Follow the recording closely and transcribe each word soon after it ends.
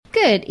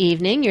Good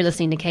evening. You're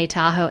listening to K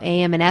Tahoe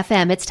AM and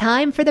FM. It's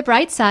time for The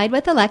Bright Side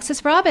with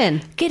Alexis Robin.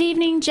 Good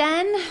evening,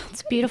 Jen. It's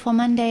a beautiful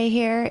Monday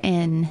here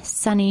in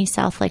sunny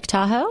South Lake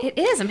Tahoe. It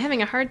is. I'm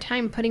having a hard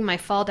time putting my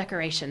fall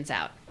decorations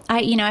out.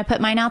 I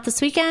put mine out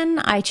this weekend.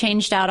 I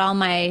changed out all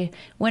my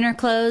winter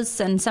clothes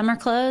and summer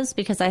clothes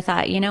because I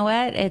thought, you know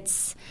what,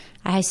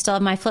 I still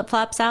have my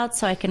flip-flops out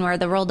so I can wear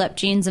the rolled-up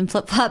jeans and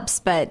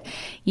flip-flops, but,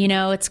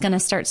 it's going to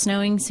start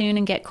snowing soon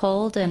and get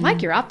cold. And I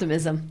like your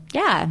optimism.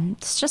 Yeah,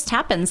 it just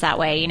happens that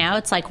way,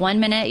 It's like 1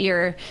 minute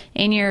you're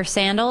in your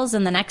sandals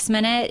and the next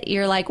minute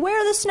you're like, where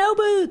are the snow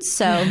boots?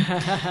 So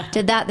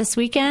did that this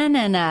weekend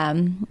and,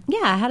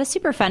 I had a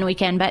super fun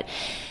weekend. But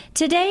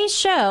today's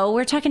show,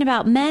 we're talking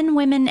about men,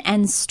 women,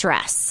 and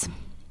stress.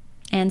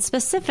 And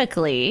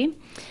specifically,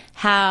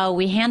 how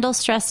we handle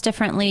stress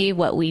differently,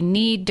 what we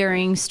need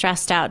during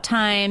stressed out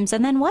times,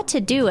 and then what to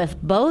do if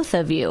both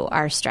of you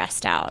are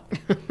stressed out,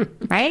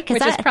 right?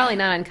 Which is probably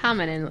not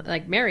uncommon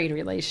in married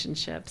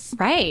relationships.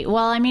 Right.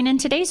 Well, in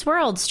today's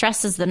world,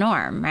 stress is the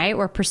norm, right?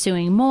 We're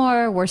pursuing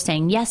more, we're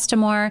saying yes to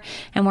more,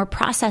 and we're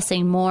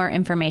processing more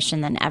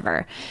information than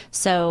ever.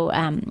 So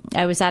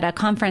I was at a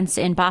conference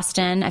in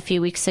Boston a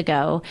few weeks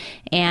ago,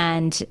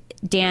 and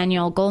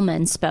Daniel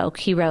Goleman spoke.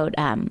 He wrote,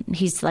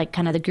 he's like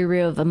kind of the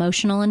guru of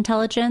emotional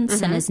intelligence,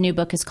 and his new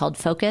book is called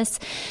Focus.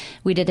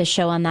 We did a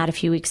show on that a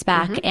few weeks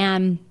back,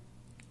 and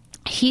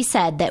he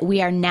said that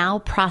we are now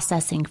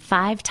processing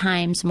 5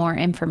 times more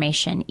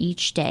information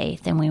each day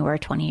than we were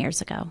 20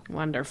 years ago.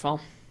 Wonderful.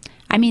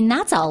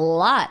 That's a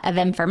lot of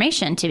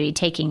information to be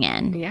taking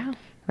in. Yeah.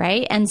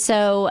 Right. And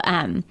so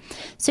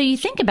you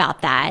think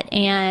about that,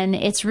 and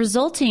it's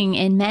resulting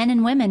in men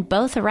and women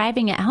both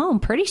arriving at home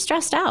pretty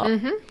stressed out.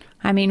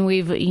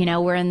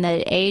 We're in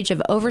the age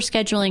of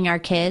overscheduling our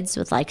kids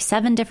with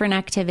 7 different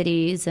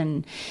activities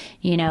and,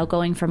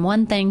 going from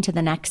one thing to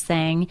the next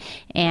thing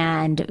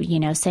and,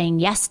 saying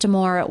yes to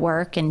more at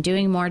work and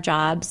doing more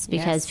jobs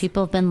because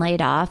people have been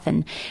laid off.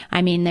 And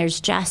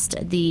there's just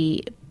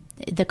the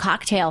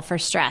cocktail for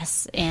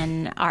stress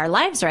in our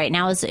lives right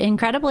now is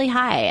incredibly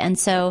high. And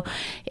so,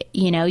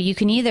 you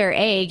can either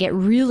get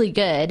really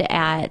good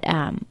at,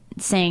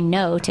 saying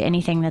no to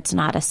anything that's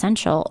not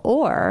essential,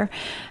 or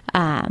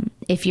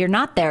if you're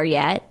not there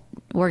yet,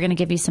 we're going to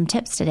give you some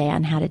tips today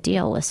on how to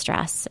deal with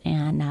stress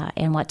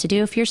and what to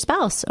do if your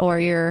spouse or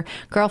your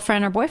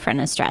girlfriend or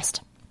boyfriend is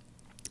stressed.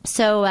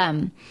 So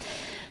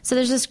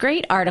there's this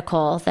great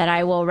article that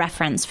I will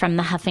reference from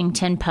the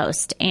Huffington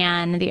Post,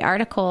 and the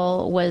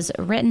article was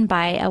written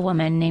by a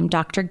woman named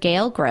Dr.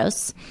 Gail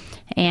Gross,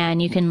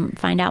 and you can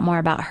find out more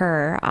about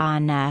her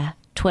on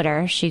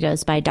Twitter. She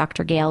goes by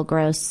Dr. Gail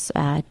Gross,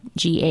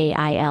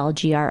 GAILGROSS.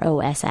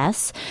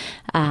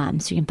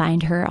 So you can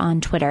find her on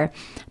Twitter.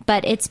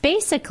 But it's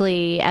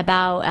basically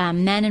about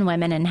men and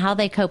women and how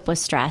they cope with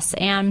stress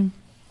and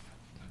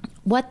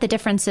what the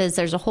difference is.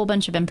 There's a whole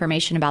bunch of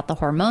information about the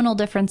hormonal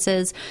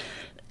differences,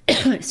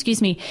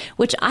 excuse me,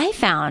 which I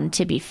found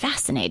to be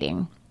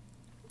fascinating.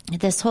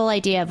 This whole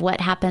idea of what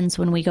happens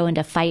when we go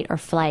into fight or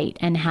flight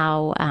and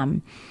how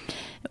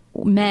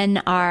men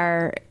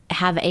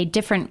have a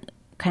different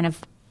kind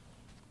of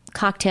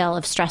cocktail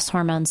of stress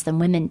hormones than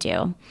women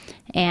do.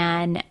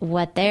 And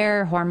what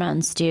their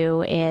hormones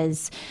do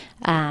is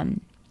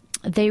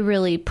they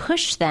really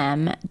push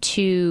them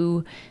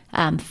to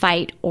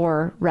fight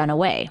or run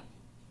away,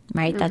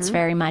 right? That's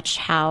very much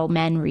how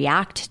men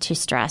react to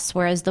stress.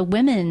 Whereas the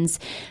women's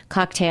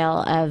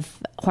cocktail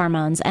of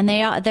hormones, and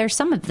they're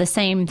some of the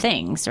same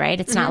things,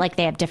 right? It's not like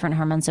they have different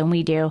hormones than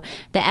we do.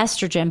 The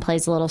estrogen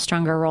plays a little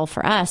stronger role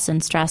for us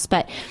in stress,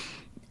 but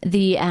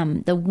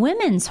the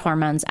women's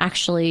hormones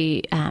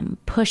actually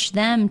push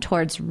them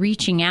towards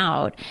reaching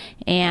out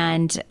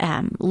and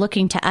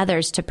looking to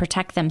others to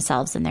protect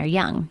themselves and their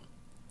young.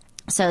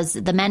 So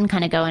the men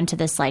kind of go into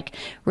this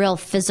real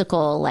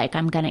physical,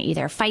 I'm going to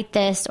either fight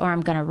this or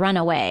I'm going to run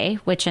away,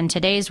 which in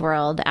today's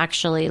world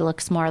actually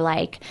looks more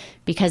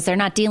because they're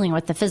not dealing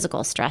with the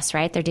physical stress,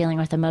 right? They're dealing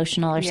with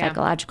emotional or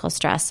psychological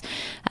stress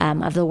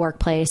of the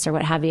workplace or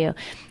what have you.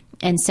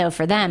 And so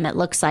for them, it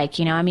looks like,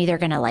 I'm either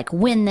going to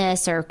win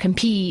this or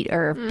compete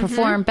or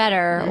perform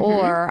better,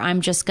 or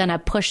I'm just going to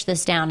push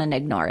this down and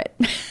ignore it.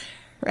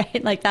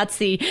 Right? That's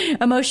the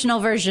emotional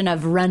version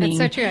of running.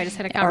 That's so true. I just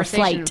had a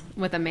conversation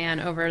with a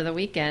man over the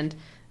weekend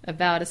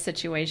about a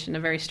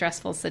very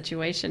stressful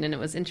situation. And it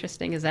was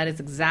interesting that is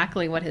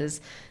exactly what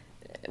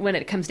when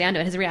it comes down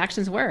to it, his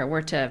reactions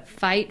were to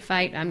fight,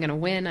 I'm going to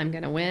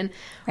win.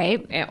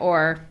 Right.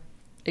 Or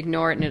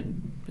ignore it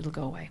and it'll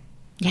go away.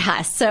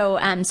 Yeah, so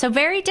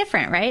very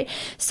different, right?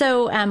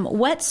 So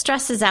what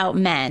stresses out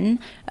men,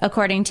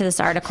 according to this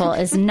article,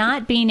 is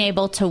not being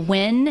able to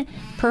win,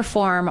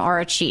 perform, or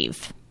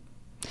achieve.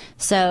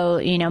 So,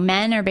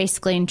 men are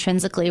basically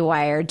intrinsically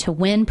wired to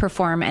win,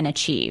 perform, and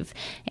achieve.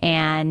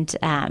 And,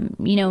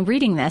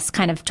 reading this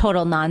kind of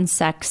total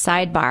non-sex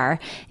sidebar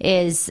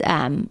is,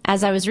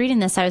 as I was reading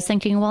this, I was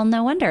thinking, well,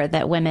 no wonder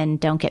that women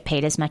don't get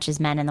paid as much as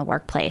men in the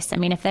workplace.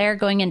 If they're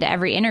going into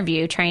every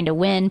interview trying to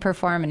win,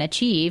 perform, and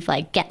achieve,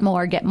 get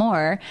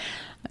more,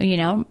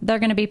 they're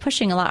going to be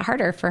pushing a lot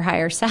harder for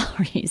higher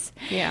salaries.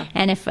 Yeah.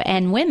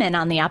 And women,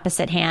 on the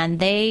opposite hand,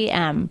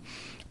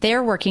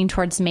 they're working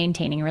towards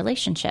maintaining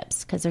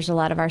relationships, because there's a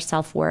lot of our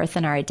self-worth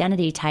and our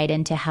identity tied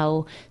into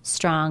how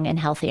strong and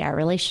healthy our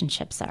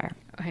relationships are.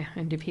 Oh, yeah.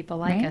 And do people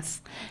like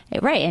us?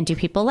 Right. And do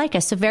people like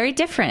us? So very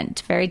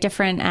different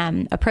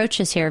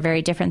approaches here,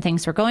 very different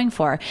things we're going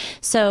for.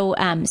 So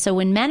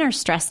when men are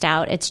stressed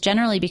out, it's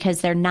generally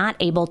because they're not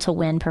able to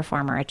win,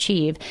 perform, or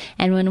achieve.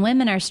 And when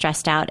women are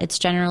stressed out, it's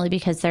generally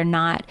because they're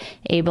not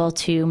able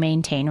to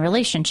maintain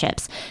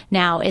relationships.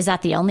 Now, is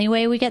that the only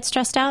way we get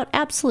stressed out?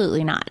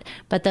 Absolutely not.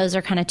 But those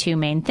are kind of two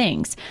main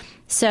things.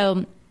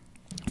 So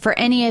for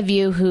any of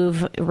you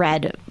who've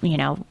read,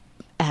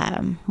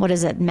 what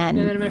is it? Men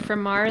are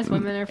from Mars,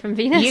 women are from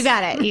Venus. You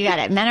got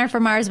it. Men are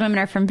from Mars, women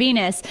are from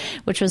Venus,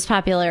 which was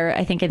popular,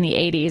 I think, in the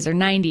 80s or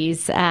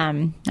 90s.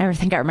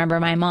 I remember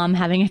my mom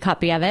having a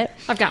copy of it.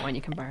 I've got one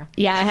you can borrow.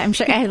 Yeah, I'm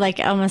sure like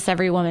almost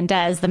every woman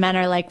does. The men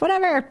are like,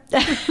 whatever.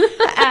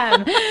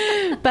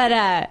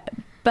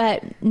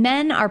 But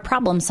men are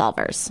problem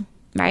solvers.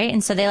 Right.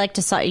 And so they like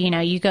to,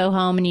 you go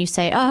home and you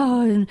say,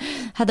 oh,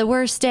 had the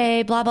worst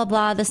day, blah, blah,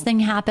 blah. This thing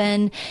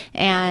happened.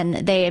 And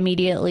they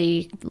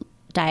immediately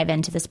dive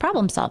into this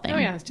problem solving. Oh,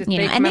 yeah. It's just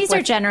and these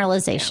are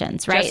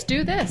generalizations, right? Just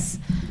do this.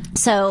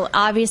 So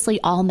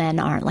obviously all men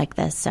aren't like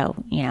this. So,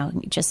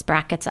 just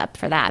brackets up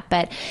for that.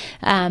 But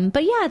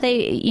yeah,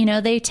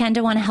 they tend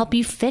to want to help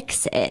you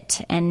fix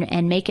it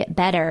and make it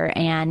better.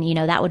 And,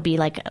 that would be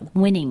like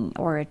winning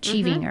or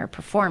achieving or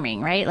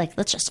performing, right? Like,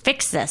 let's just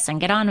fix this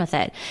and get on with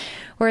it.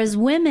 Whereas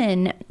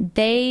women,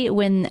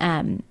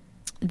 when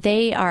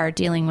they are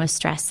dealing with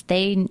stress,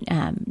 they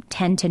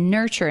tend to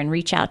nurture and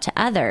reach out to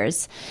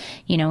others.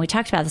 We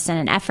talked about this in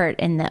an effort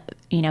in the,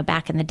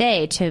 back in the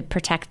day to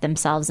protect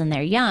themselves and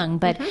they're young.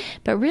 But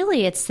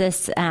really it's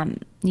this,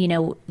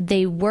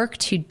 they work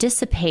to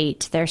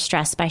dissipate their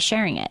stress by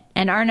sharing it.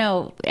 And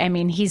Arno,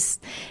 he's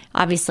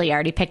obviously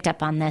already picked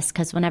up on this,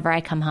 because whenever I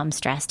come home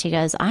stressed, he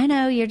goes, I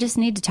know, you just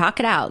need to talk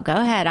it out. Go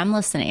ahead. I'm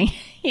listening,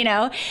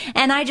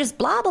 and I just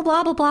blah, blah,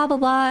 blah, blah, blah, blah,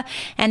 blah.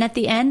 And at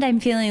the end, I'm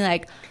feeling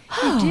like,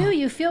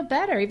 you feel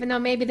better, even though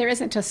maybe there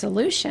isn't a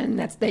solution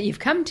that you've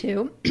come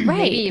to. Right.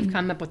 Maybe you've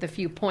come up with a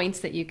few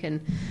points that you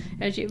can,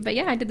 but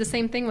yeah, I did the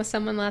same thing with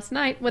someone last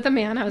night, with a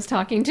man I was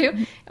talking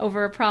to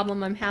over a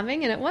problem I'm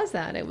having. And it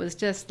was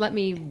just, let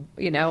me,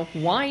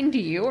 whine to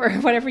you or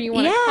whatever you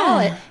want to call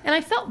it. And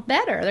I felt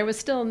better. There was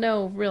still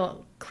no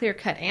real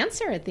clear-cut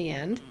answer at the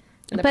end.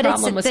 And the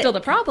problem was still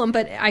the problem,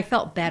 but I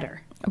felt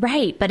better.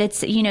 Right. But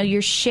it's,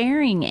 you're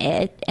sharing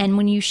it. And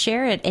when you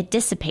share it, it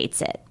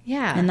dissipates it.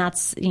 Yeah. And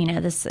that's,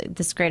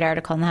 this great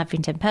article in the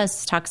Huffington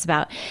Post talks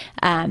about,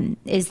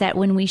 is that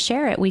when we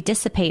share it, we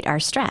dissipate our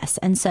stress.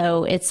 And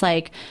so it's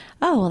like,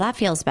 oh, well, that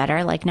feels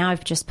better. Like, now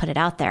I've just put it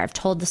out there. I've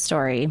told the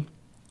story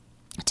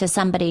to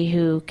somebody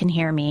who can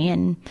hear me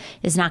and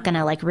is not going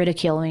to like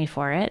ridicule me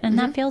for it. And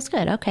that feels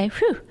good. Okay.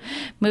 Whew.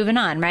 Moving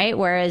on. Right.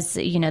 Whereas,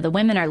 the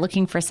women are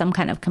looking for some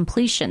kind of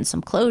completion,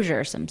 some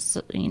closure,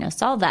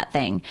 solve that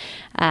thing.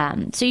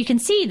 So you can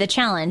see the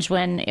challenge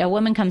when a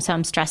woman comes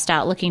home stressed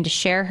out, looking to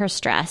share her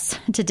stress,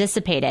 to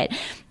dissipate it.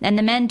 And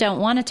the men don't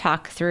want to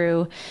talk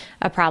through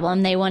a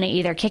problem. They want to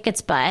either kick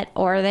its butt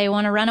or they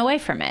want to run away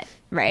from it.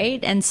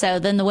 Right. And so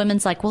then the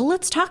woman's like, well,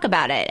 let's talk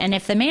about it. And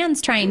if the man's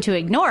trying to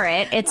ignore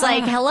it, it's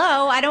like,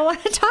 hello, I don't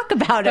want to talk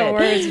about it. The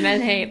words men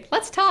hate.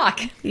 Let's talk.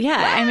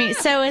 Yeah.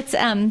 So it's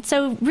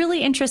so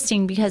really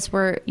interesting, because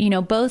we're,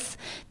 both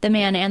the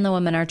man and the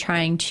woman are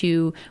trying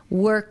to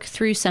work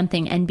through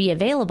something and be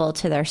available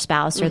to their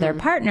spouse or their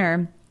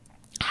partner.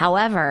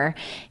 However,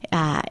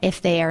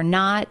 if they are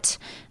not,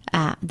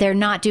 they're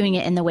not doing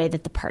it in the way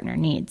that the partner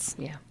needs.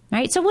 Yeah.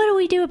 Right. So what do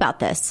we do about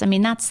this?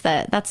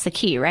 That's the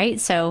key, right?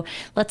 So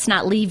let's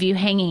not leave you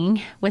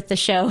hanging with the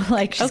show.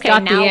 Like, she's okay,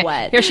 now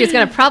what? Here she's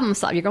going to problem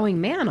solve. You're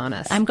going man on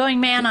us. I'm going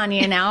man on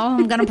you now.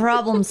 I'm going to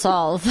problem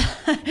solve.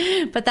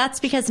 But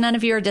that's because none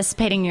of you are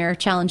dissipating your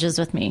challenges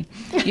with me.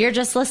 You're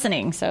just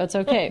listening. So it's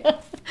okay.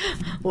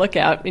 Look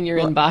out in your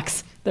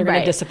inbox. They're going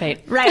to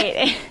dissipate.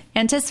 Right.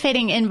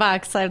 Anticipating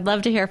inbox. I'd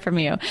love to hear from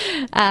you.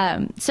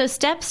 So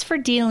steps for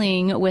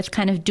dealing with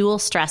kind of dual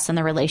stress in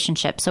the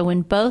relationship. So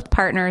when both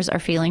partners are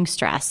feeling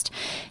stressed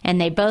and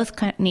they both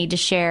need to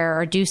share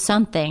or do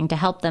something to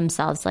help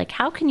themselves, like,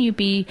 how can you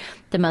be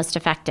the most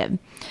effective?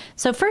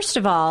 So first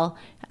of all,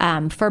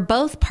 for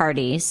both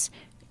parties,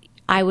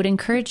 I would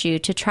encourage you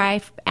to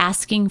try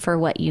asking for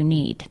what you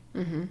need,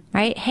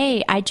 right?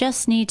 Hey, I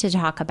just need to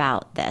talk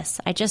about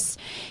this. I just,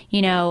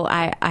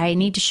 I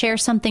need to share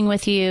something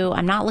with you.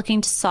 I'm not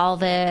looking to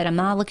solve it. I'm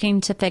not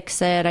looking to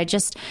fix it. I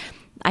just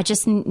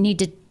need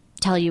to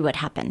tell you what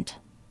happened,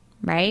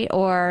 right?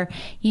 Or,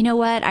 you know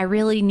what? I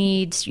really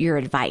need your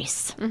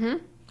advice,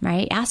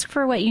 right? Ask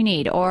for what you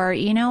need. Or,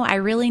 I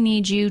really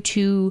need you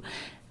to,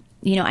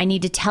 I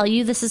need to tell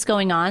you this is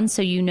going on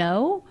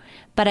so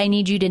but I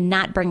need you to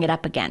not bring it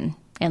up again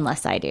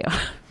unless I do,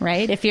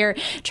 right? If you're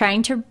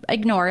trying to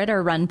ignore it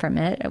or run from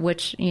it,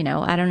 which, I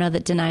don't know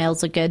that denial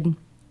is a good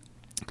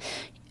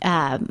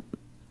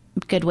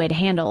way to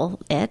handle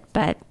it,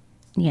 but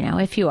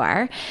if you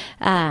are.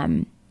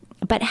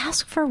 But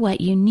ask for what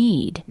you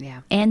need.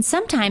 Yeah. And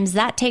sometimes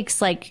that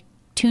takes like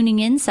tuning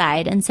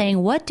inside and saying,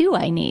 what do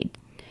I need?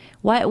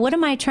 What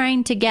am I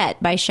trying to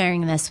get by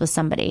sharing this with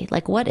somebody?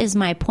 Like, what is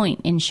my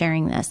point in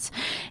sharing this?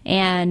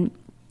 And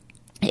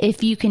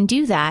if you can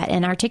do that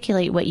and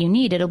articulate what you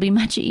need, it'll be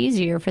much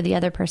easier for the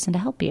other person to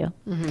help you.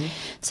 Mm-hmm.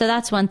 So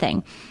that's one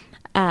thing.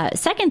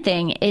 Second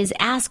thing is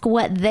ask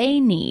what they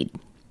need.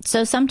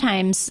 So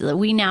sometimes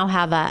we now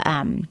have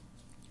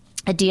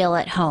a deal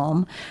at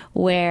home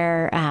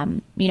where,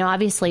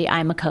 obviously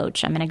I'm a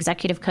coach. I'm an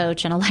executive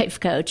coach and a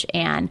life coach,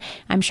 and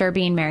I'm sure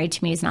being married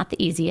to me is not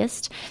the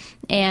easiest.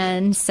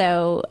 And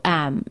so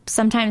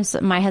sometimes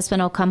my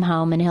husband will come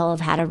home and he'll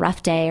have had a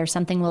rough day or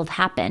something will have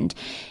happened,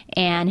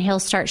 and he'll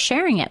start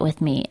sharing it with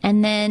me.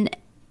 And then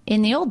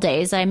in the old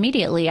days, I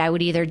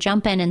would either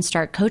jump in and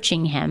start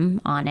coaching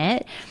him on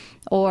it,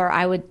 or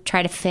I would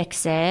try to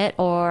fix it,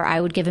 or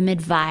I would give him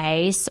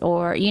advice,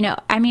 or,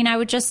 I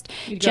would just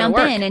jump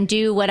in and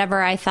do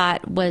whatever I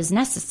thought was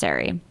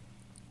necessary.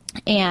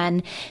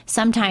 And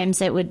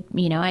sometimes it would,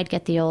 I'd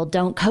get the old,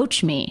 don't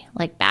coach me,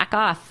 like, back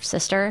off,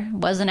 sister.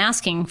 Wasn't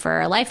asking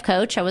for a life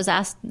coach. I was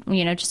asked,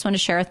 just want to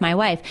share with my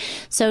wife.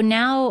 So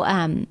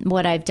now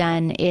what I've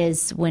done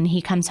is when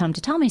he comes home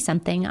to tell me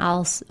something,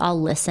 I'll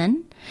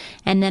listen,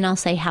 and then I'll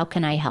say, how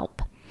can I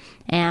help?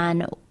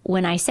 And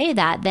when I say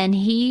that, then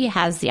he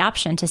has the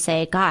option to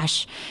say,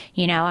 gosh,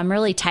 I'm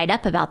really tied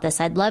up about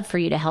this. I'd love for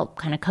you to help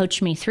kind of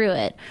coach me through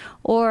it.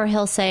 Or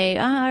he'll say,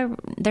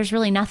 there's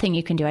really nothing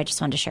you can do. I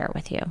just wanted to share it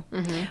with you.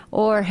 Mm-hmm.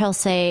 Or he'll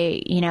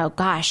say,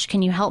 gosh,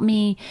 can you help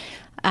me?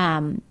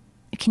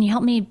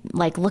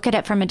 Like, look at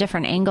it from a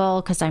different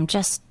angle? 'Cause I'm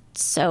just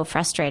so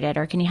frustrated.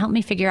 Or can you help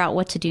me figure out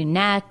what to do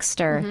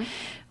next? Or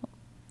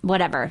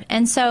whatever.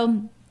 And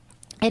so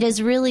it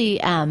is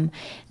really,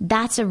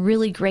 that's a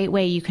really great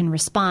way you can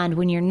respond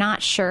when you're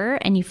not sure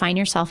and you find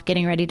yourself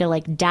getting ready to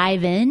like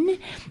dive in.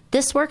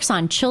 This works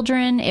on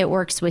children. It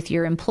works with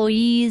your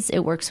employees. It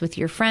works with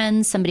your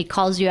friends. Somebody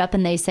calls you up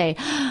and they say,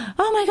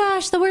 oh my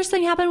gosh, the worst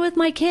thing happened with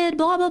my kid,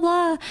 blah, blah,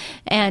 blah.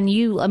 And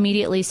you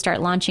immediately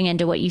start launching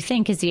into what you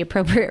think is the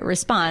appropriate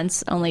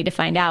response, only to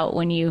find out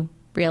when you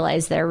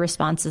realize their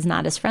response is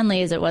not as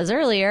friendly as it was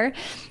earlier,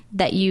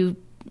 that you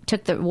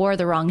wore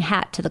the wrong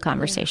hat to the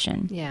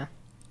conversation. Yeah.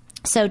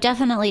 So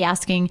definitely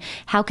asking,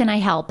 how can I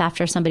help,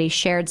 after somebody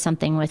shared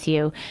something with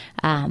you,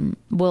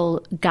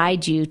 will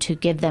guide you to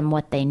give them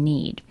what they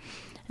need.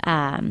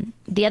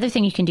 The other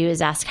thing you can do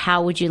is ask,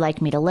 how would you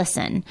like me to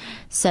listen?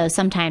 So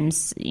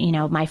sometimes,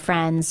 my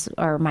friends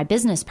or my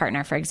business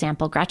partner, for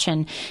example,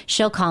 Gretchen,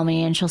 she'll call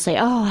me and she'll say,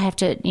 oh,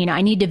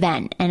 I need to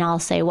vent. And I'll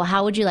say, well,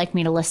 how would you like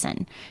me to listen?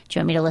 Do you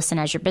want me to listen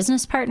as your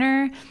business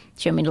partner?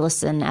 Do you want me to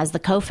listen as the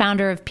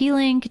co-founder of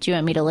P-Link? Do you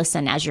want me to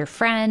listen as your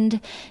friend? Do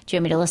you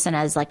want me to listen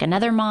as like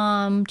another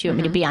mom? Do you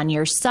want me to be on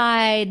your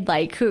side?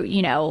 Like, who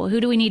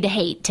do we need to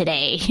hate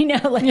today?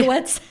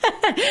 What's,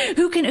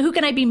 who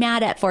can I be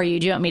mad at for you?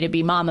 Do you want me to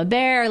be Mama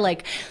Bear?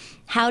 Like,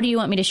 how do you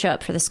want me to show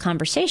up for this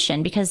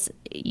conversation? Because,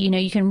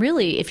 you can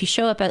really, if you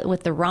show up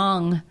with the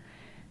wrong,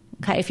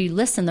 if you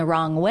listen the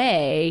wrong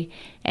way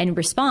and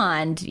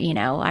respond,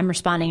 I'm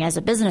responding as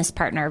a business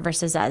partner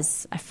versus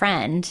as a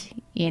friend,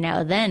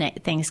 then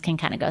things can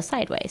kind of go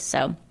sideways.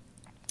 So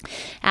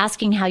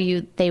asking how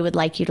they would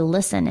like you to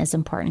listen is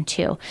important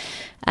too.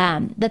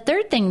 The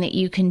third thing that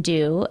you can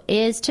do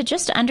is to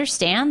just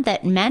understand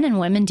that men and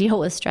women deal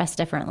with stress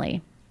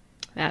differently.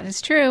 That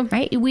is true.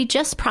 Right? We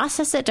just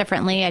process it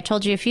differently. I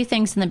told you a few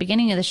things in the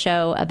beginning of the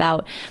show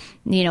about,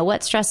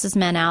 what stresses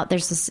men out.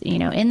 There's this,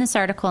 in this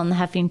article in the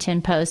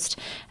Huffington Post,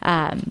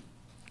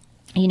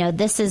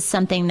 this is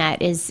something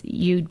that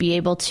you'd be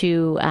able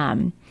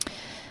to,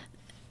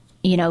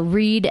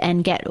 read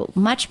and get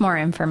much more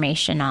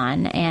information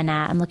on. And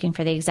I'm looking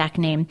for the exact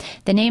name.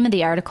 The name of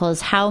the article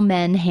is How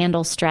Men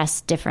Handle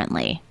Stress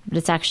Differently. But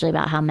it's actually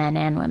about how men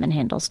and women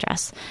handle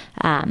stress.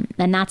 And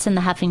that's in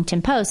the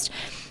Huffington Post.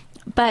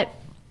 But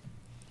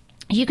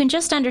you can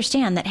just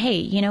understand that,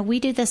 hey,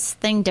 we do this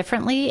thing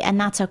differently, and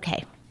that's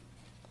okay,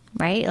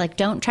 right? Like,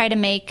 don't try to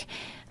make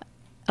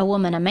a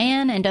woman a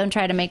man, and don't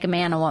try to make a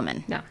man a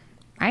woman. No.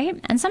 Right?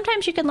 And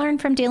sometimes you can learn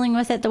from dealing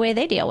with it the way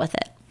they deal with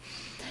it.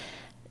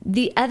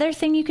 The other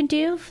thing you can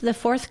do, the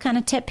fourth kind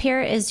of tip here,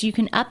 is you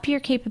can up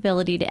your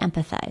capability to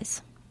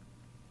empathize.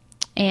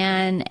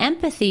 And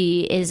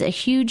empathy is a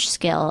huge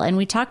skill. And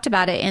we talked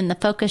about it in the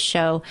Focus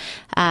show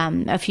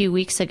a few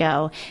weeks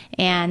ago.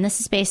 And this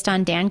is based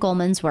on Dan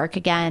Goleman's work,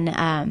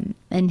 again,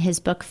 in his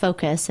book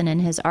Focus and in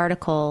his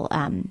article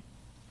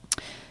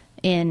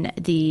in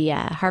the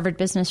Harvard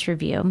Business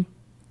Review.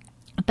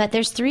 But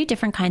there's 3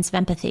 different kinds of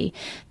empathy.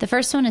 The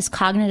first one is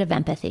cognitive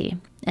empathy.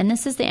 And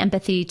this is the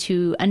empathy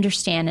to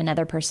understand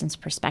another person's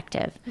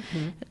perspective.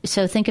 Mm-hmm.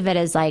 So think of it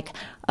as like,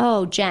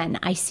 oh, Jen,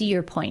 I see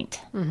your point.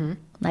 Mm-hmm.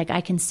 Like,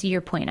 I can see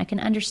your point. I can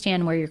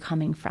understand where you're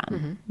coming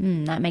from.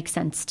 Mm-hmm. That makes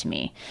sense to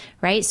me,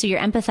 right? So you're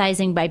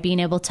empathizing by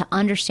being able to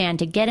understand,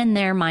 to get in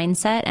their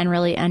mindset and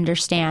really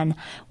understand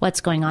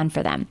what's going on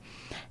for them.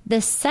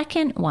 The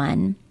second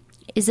one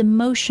is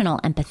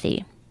emotional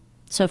empathy.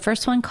 So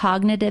first one,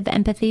 cognitive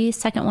empathy.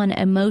 Second one,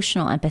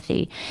 emotional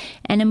empathy.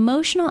 And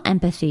emotional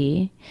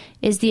empathy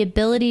is the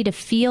ability to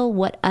feel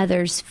what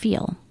others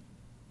feel.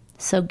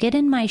 So get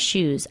in my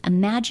shoes.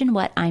 Imagine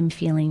what I'm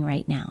feeling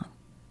right now.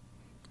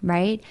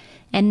 Right?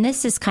 And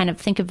this is kind of,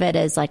 think of it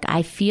as like,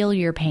 I feel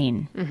your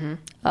pain. Mm-hmm.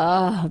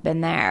 Oh, I've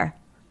been there.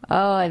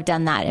 Oh, I've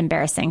done that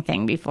embarrassing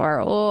thing before.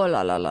 Oh,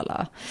 la, la, la,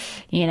 la.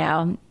 You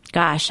know,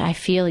 gosh, I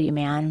feel you,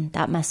 man.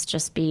 That must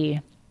just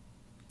be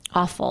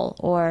awful.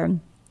 Or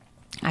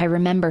I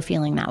remember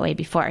feeling that way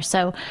before.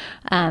 So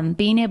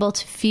being able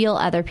to feel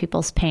other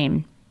people's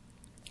pain.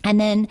 And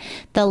then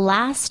the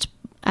last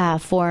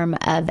form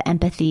of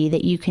empathy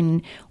that you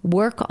can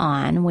work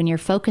on when you're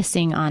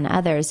focusing on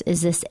others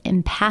is this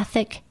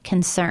empathic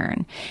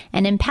concern.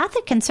 And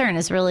empathic concern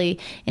is really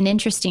an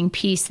interesting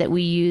piece that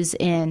we use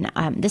in,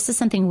 this is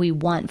something we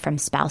want from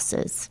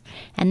spouses.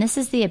 And this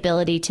is the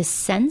ability to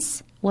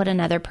sense what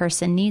another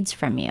person needs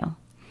from you.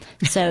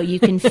 So you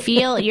can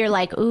feel, you're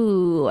like,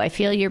 ooh, I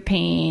feel your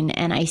pain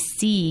and I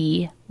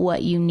see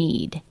what you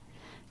need,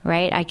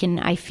 right?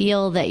 I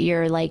feel that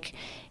you're like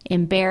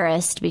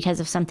embarrassed because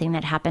of something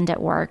that happened at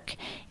work.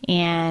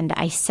 And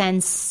I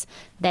sense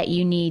that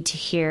you need to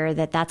hear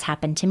that that's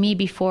happened to me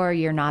before.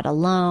 You're not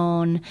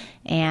alone.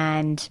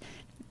 And,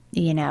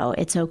 you know,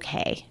 it's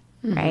okay,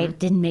 mm-hmm. right? It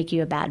didn't make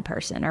you a bad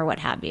person or what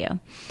have you.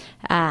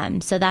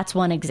 So that's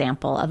one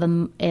example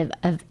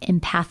of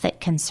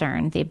empathic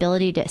concern, the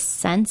ability to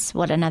sense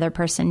what another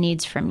person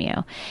needs from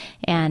you.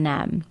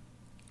 And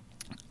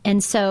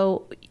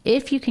so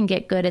if you can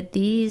get good at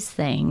these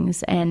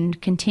things and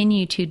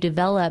continue to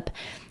develop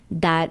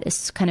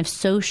that kind of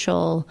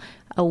social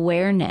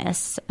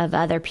awareness of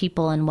other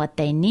people and what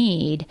they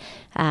need,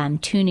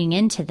 tuning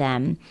into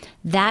them,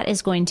 that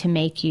is going to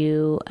make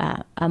you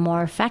a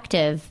more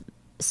effective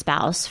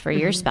spouse for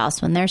your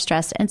spouse when they're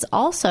stressed. And it's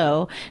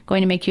also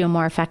going to make you a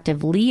more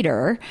effective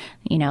leader,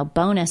 you know,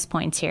 bonus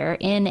points here,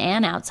 in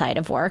and outside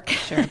of work,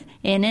 sure.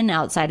 in and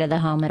outside of the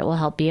home, it will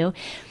help you.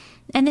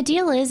 And the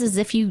deal is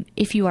if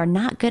you are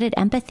not good at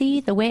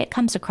empathy, the way it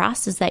comes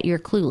across is that you're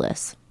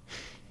clueless,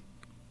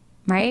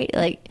 right?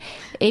 Like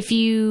if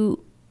you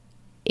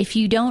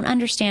don't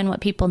understand what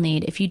people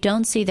need, if you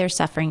don't see their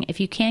suffering, if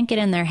you can't get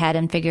in their head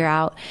and figure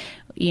out,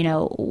 you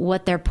know,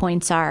 what their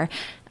points are,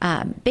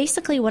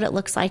 basically what it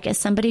looks like is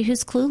somebody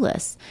who's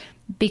clueless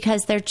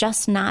because they're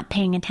just not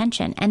paying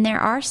attention. And there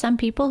are some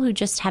people who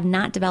just have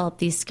not developed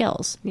these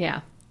skills.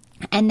 Yeah.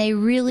 And they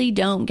really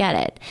don't get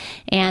it.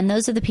 And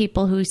those are the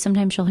people who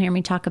sometimes you'll hear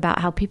me talk about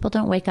how people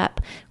don't wake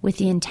up with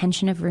the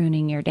intention of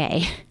ruining your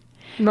day.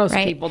 Most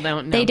right? people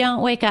don't know. They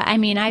don't wake up. I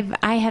mean,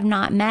 I have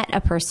not met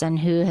a person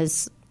who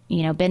has,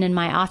 you know, been in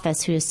my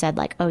office who has said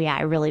like, oh yeah,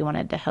 I really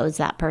wanted to hose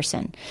that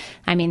person.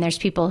 I mean, there's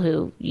people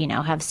who, you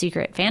know, have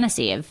secret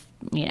fantasy of,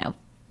 you know,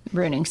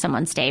 ruining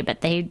someone's day,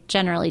 but they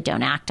generally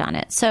don't act on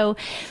it. So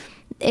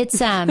it's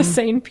the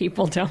sane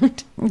people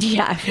don't.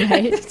 Yeah,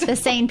 right. The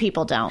sane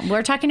people don't.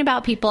 We're talking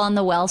about people on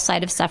the well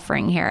side of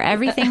suffering here.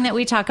 Everything that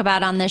we talk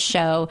about on this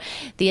show,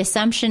 the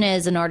assumption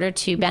is in order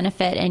to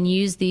benefit and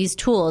use these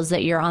tools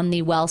that you're on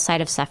the well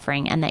side of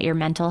suffering and that your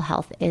mental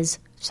health is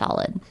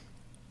solid.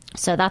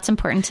 So that's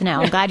important to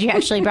know. I'm glad you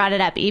actually brought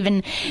it up,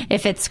 even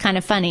if it's kind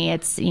of funny.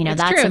 It's, you know,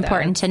 that's true,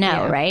 important to know,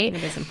 yeah, right?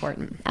 It is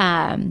important.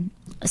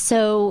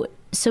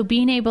 So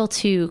being able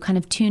to kind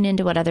of tune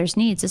into what others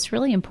needs is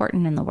really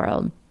important in the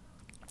world.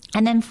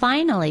 And then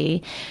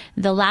finally,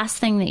 the last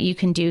thing that you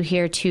can do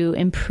here to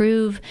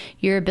improve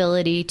your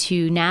ability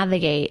to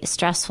navigate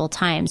stressful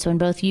times when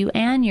both you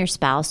and your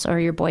spouse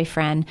or your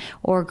boyfriend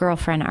or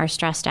girlfriend are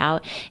stressed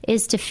out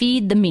is to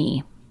feed the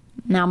me.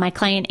 Now, my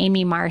client,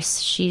 Amy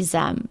Marce,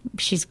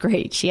 she's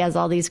great. She has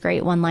all these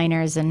great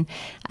one-liners. And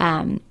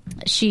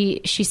she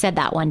said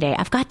that one day,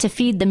 I've got to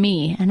feed the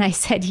me. And I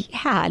said,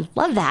 yeah, I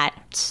love that.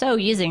 So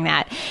using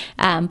that.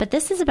 But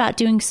this is about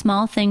doing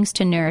small things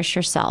to nourish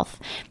yourself.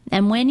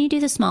 And when you do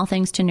the small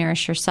things to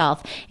nourish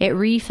yourself, it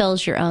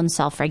refills your own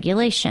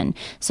self-regulation.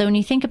 So when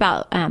you think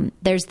about,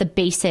 there's the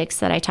basics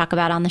that I talk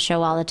about on the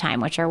show all the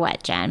time, which are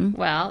what, Jen?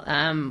 Well,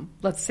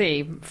 let's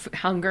see,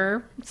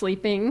 hunger,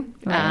 sleeping.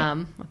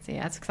 Right. Let's see,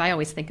 that's because I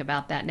always think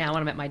about that now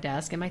when I'm at my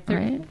desk.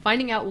 Right.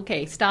 Finding out,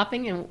 okay,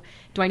 stopping and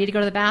do I need to go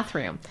to the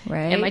bathroom?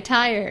 Right. Am I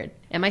tired?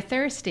 Am I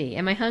thirsty?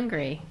 Am I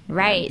hungry?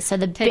 Right. So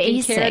the taking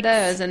basics. care of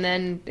those, and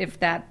then if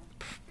that,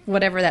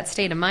 whatever that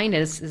state of mind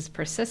is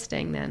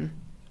persisting, then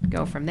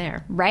go from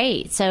there.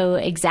 Right. So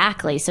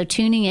exactly. So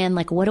tuning in,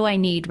 like, what do I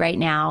need right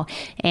now?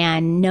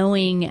 And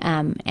knowing,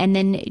 and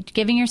then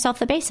giving yourself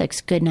the basics,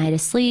 good night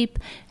of sleep,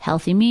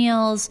 healthy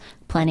meals,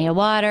 plenty of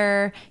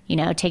water, you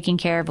know, taking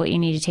care of what you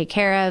need to take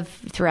care of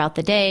throughout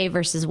the day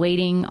versus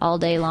waiting all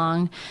day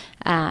long.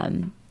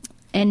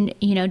 And,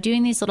 you know,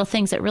 doing these little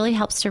things, it really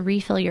helps to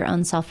refill your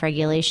own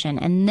self-regulation.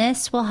 And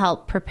this will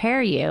help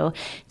prepare you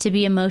to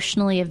be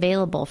emotionally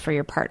available for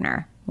your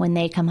partner when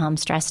they come home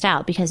stressed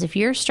out. Because if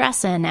you're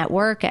stressing at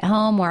work, at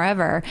home,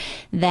 wherever,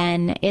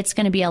 then it's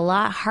going to be a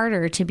lot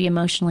harder to be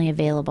emotionally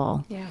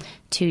available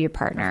to your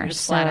partner. You're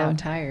just flat out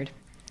tired.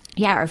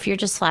 Yeah, or if you're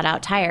just flat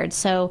out tired.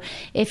 So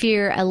if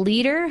you're a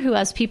leader who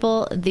has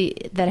people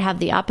that have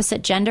the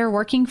opposite gender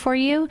working for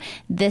you,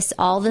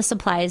 all this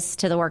applies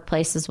to the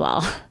workplace as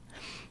well.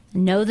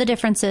 Know the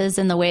differences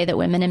in the way that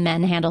women and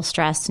men handle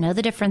stress. Know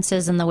the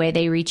differences in the way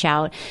they reach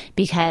out.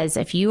 Because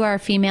if you are a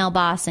female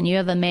boss and you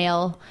have a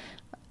male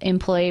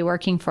employee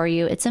working for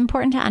you, it's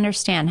important to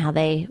understand how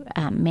they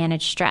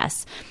manage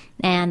stress.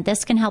 And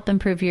this can help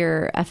improve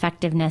your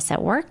effectiveness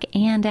at work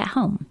and at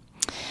home.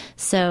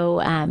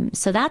 So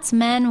that's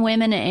men,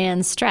 women,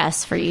 and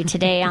stress for you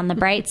today on the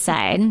bright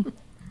side.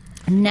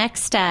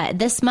 Next,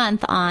 this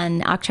month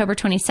on October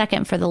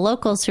 22nd, for the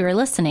locals who are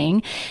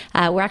listening,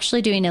 we're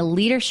actually doing a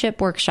leadership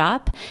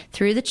workshop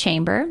through the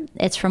chamber.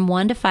 It's from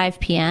 1 to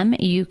 5 p.m.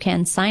 You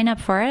can sign up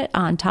for it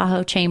on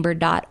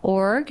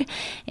TahoeChamber.org,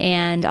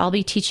 and I'll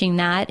be teaching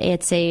that.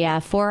 It's a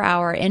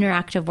 4-hour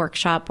interactive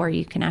workshop where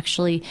you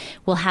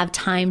will have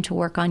time to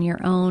work on your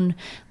own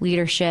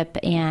leadership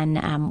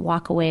and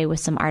walk away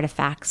with some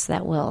artifacts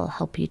that will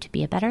help you to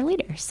be a better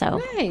leader.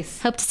 So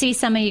nice. Hope to see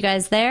some of you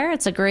guys there.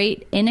 It's a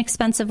great,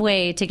 inexpensive way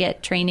to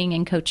get training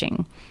and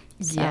coaching.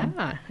 So,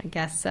 yeah, I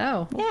guess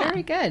so. Yeah.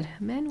 Very good.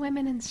 Men,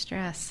 women, and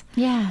stress.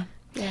 Yeah.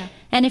 Yeah.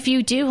 And if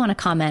you do want to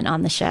comment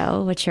on the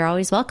show, which you're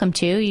always welcome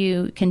to,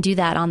 you can do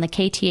that on the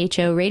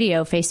KTHO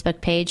Radio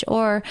Facebook page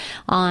or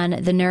on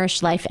the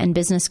Nourish Life and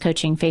Business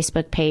Coaching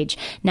Facebook page.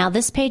 Now,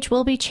 this page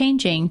will be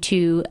changing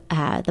to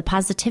the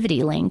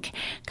positivity link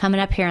coming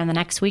up here in the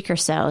next week or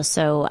so.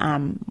 So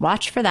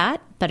watch for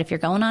that. But if you're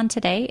going on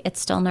today, it's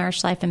still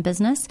Nourish Life and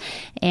Business.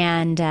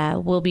 And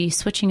we'll be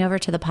switching over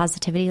to the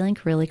positivity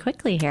link really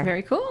quickly here.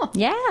 Very cool.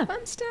 Yeah.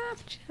 Fun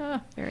stuff.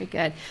 Oh, very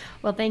good.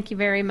 Well, thank you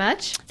very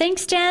much.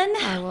 Thanks, Jen.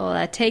 I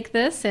will take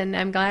this, and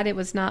I'm glad it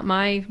was not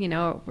my,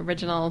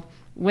 original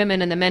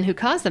women and the men who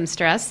cause them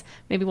stress.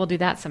 Maybe we'll do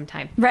that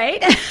sometime.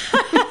 Right?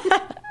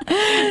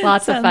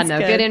 Lots of fun, though.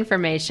 Good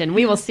information.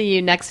 We will see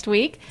you next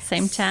week.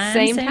 Same time,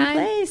 same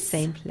place.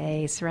 Same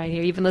place, right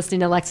here. You've been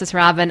listening to Alexis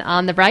Robin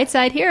on the Bright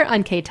Side here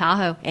on K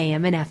Tahoe,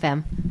 AM and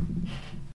FM.